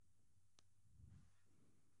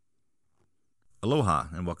Aloha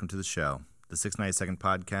and welcome to the show. The 692nd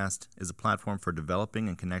Podcast is a platform for developing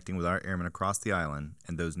and connecting with our airmen across the island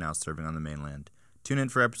and those now serving on the mainland. Tune in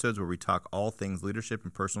for episodes where we talk all things leadership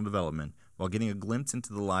and personal development while getting a glimpse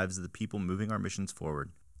into the lives of the people moving our missions forward.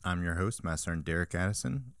 I'm your host, Master Sergeant Derek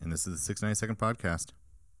Addison, and this is the 692nd Podcast.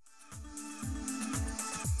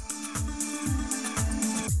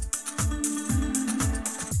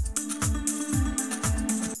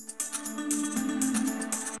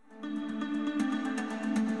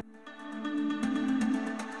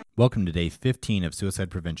 Welcome to day 15 of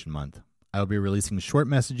Suicide Prevention Month. I will be releasing short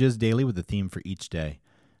messages daily with a theme for each day.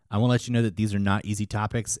 I want to let you know that these are not easy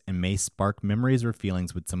topics and may spark memories or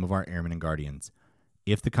feelings with some of our airmen and guardians.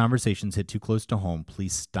 If the conversations hit too close to home,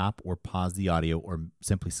 please stop or pause the audio or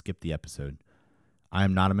simply skip the episode. I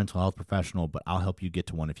am not a mental health professional, but I'll help you get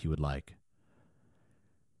to one if you would like.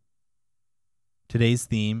 Today's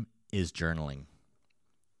theme is journaling.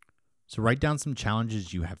 So write down some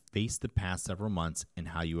challenges you have faced the past several months and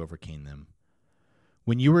how you overcame them.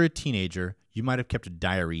 When you were a teenager, you might have kept a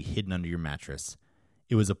diary hidden under your mattress.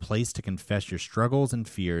 It was a place to confess your struggles and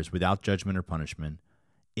fears without judgment or punishment.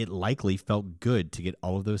 It likely felt good to get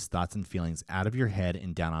all of those thoughts and feelings out of your head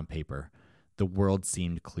and down on paper. The world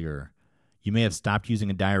seemed clearer. You may have stopped using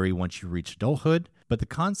a diary once you reached adulthood, but the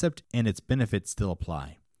concept and its benefits still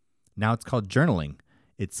apply. Now it's called journaling.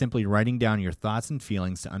 It's simply writing down your thoughts and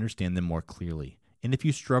feelings to understand them more clearly. And if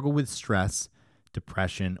you struggle with stress,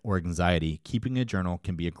 depression, or anxiety, keeping a journal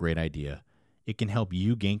can be a great idea. It can help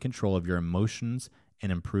you gain control of your emotions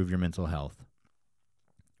and improve your mental health.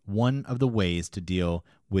 One of the ways to deal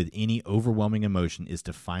with any overwhelming emotion is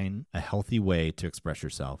to find a healthy way to express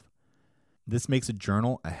yourself. This makes a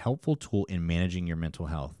journal a helpful tool in managing your mental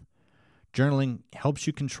health. Journaling helps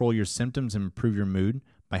you control your symptoms and improve your mood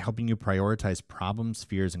by helping you prioritize problems,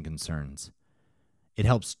 fears, and concerns. It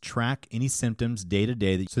helps track any symptoms day to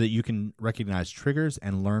day so that you can recognize triggers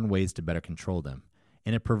and learn ways to better control them.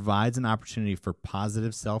 And it provides an opportunity for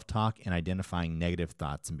positive self-talk and identifying negative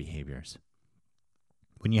thoughts and behaviors.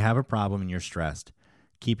 When you have a problem and you're stressed,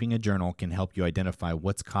 keeping a journal can help you identify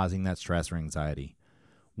what's causing that stress or anxiety.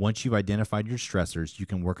 Once you've identified your stressors, you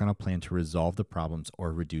can work on a plan to resolve the problems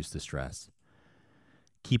or reduce the stress.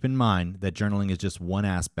 Keep in mind that journaling is just one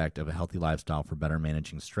aspect of a healthy lifestyle for better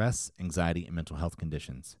managing stress, anxiety, and mental health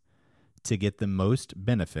conditions. To get the most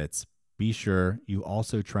benefits, be sure you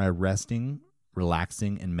also try resting,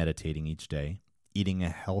 relaxing, and meditating each day, eating a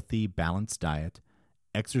healthy, balanced diet,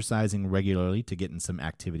 exercising regularly to get in some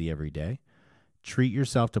activity every day, treat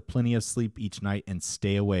yourself to plenty of sleep each night, and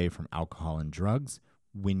stay away from alcohol and drugs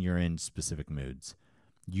when you're in specific moods.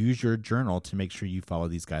 Use your journal to make sure you follow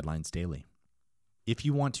these guidelines daily. If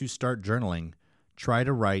you want to start journaling, try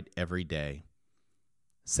to write every day.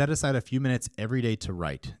 Set aside a few minutes every day to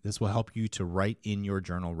write. This will help you to write in your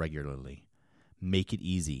journal regularly. Make it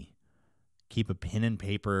easy. Keep a pen and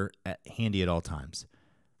paper handy at all times.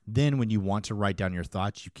 Then when you want to write down your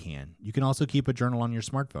thoughts, you can. You can also keep a journal on your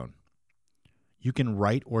smartphone. You can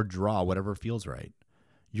write or draw whatever feels right.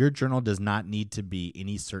 Your journal does not need to be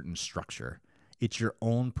any certain structure. It's your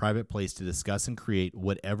own private place to discuss and create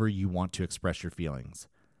whatever you want to express your feelings.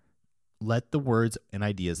 Let the words and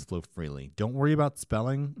ideas flow freely. Don't worry about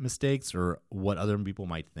spelling mistakes or what other people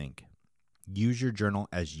might think. Use your journal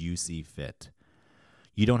as you see fit.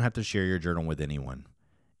 You don't have to share your journal with anyone.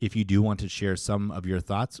 If you do want to share some of your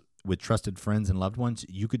thoughts with trusted friends and loved ones,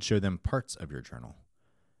 you could show them parts of your journal.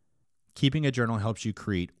 Keeping a journal helps you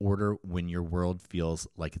create order when your world feels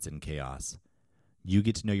like it's in chaos. You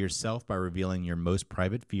get to know yourself by revealing your most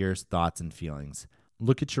private fears, thoughts, and feelings.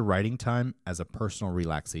 Look at your writing time as a personal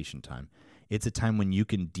relaxation time. It's a time when you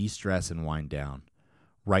can de-stress and wind down.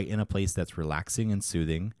 Write in a place that's relaxing and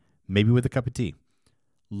soothing, maybe with a cup of tea.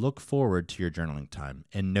 Look forward to your journaling time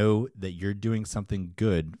and know that you're doing something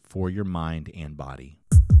good for your mind and body.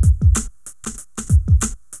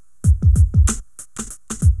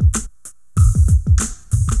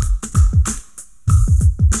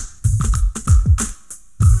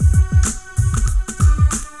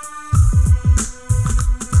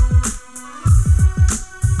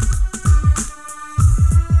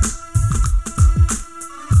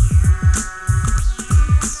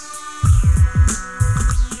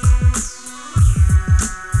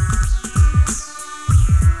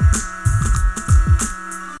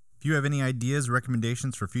 If you have any ideas or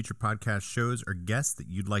recommendations for future podcast shows or guests that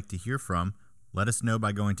you'd like to hear from, let us know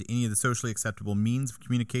by going to any of the socially acceptable means of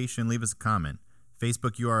communication and leave us a comment.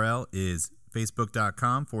 Facebook URL is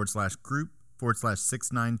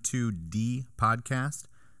facebook.com/group/692D podcast.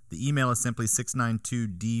 The email is simply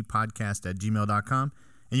 692dpodcast@gmail.com,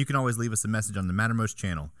 and you can always leave us a message on the Mattermost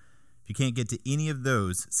channel. If you can't get to any of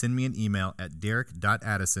those, send me an email at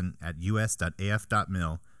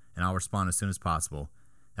derek.addison@us.af.mil, and I'll respond as soon as possible.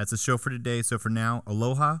 That's the show for today. So for now,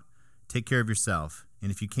 aloha, take care of yourself,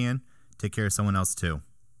 and if you can, take care of someone else too.